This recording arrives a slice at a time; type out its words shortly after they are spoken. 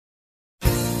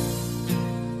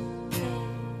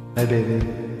Hi, baby.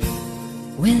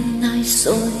 When I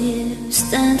saw you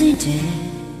standing there,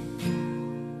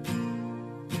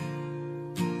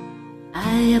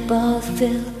 I about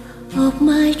fell off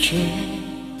my chair.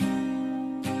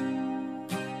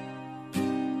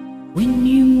 When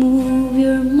you move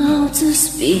your mouth to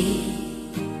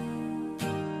speak,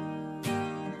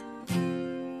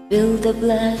 feel the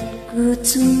blood go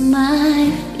to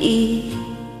my feet.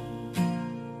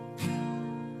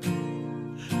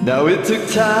 Now it took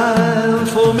time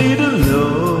for me to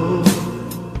know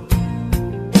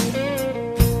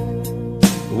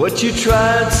what you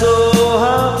tried so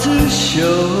hard to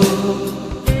show.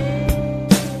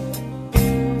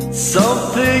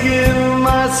 Something in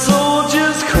my soul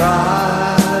just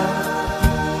cried.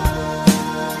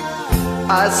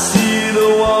 I see the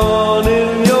one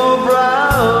in your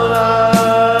brown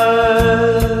eyes.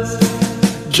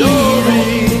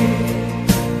 Jolene,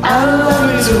 I love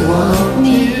you to want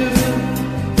you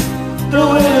the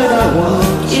way that I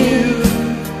want you,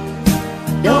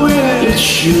 the way that it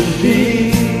should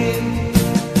be.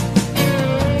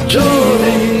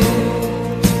 Jolene,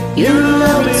 you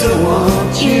love me to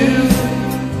want you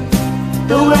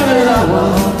the way that I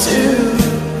want to,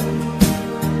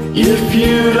 if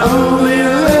you'd only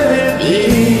let it be.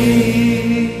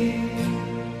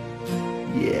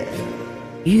 Yeah.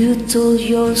 You told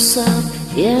yourself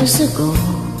years ago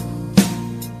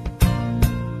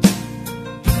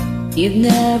you'd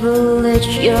never let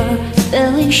your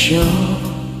feelings show.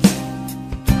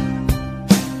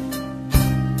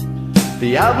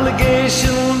 The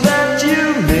obligation that you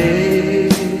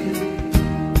made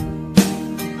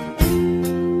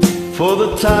for the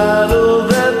title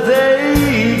that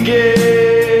they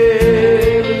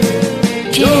gave.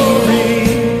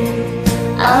 Jolene,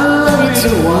 I love you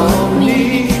to want me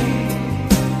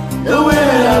the way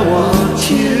that I want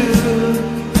you,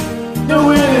 the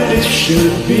way that it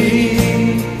should be.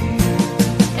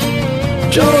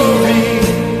 Jolene,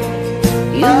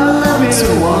 I love me to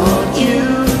want you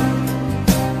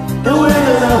the way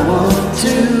that I want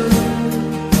to,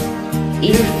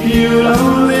 if you'd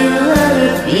only let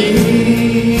it be.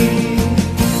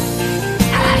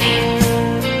 I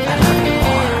love you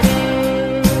more.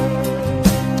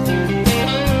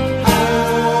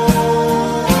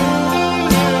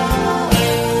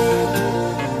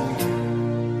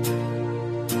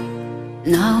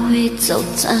 Now it's all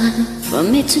time for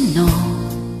me to know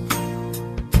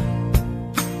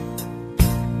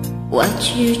what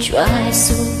you try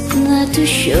so not to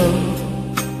show.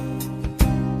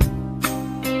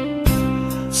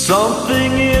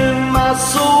 Something in my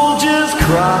soul just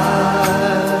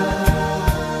cried.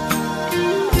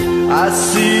 I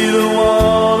see the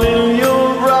one in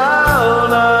your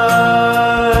brown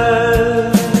eyes.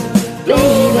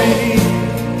 Baby,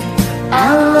 I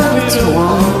love you to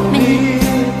want me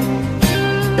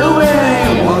the way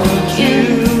I want you,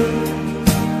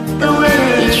 the way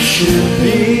it should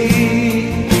be.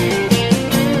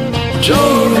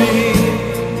 Jolene,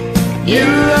 you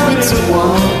love me to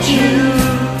want you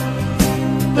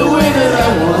the way that I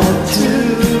want to,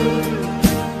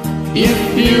 if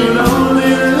you'd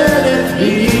only let it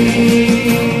be.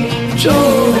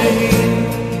 Jolene,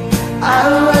 I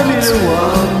love you to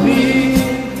want me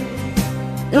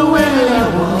the way that I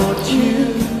want you,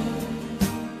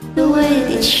 The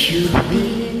way it should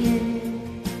be.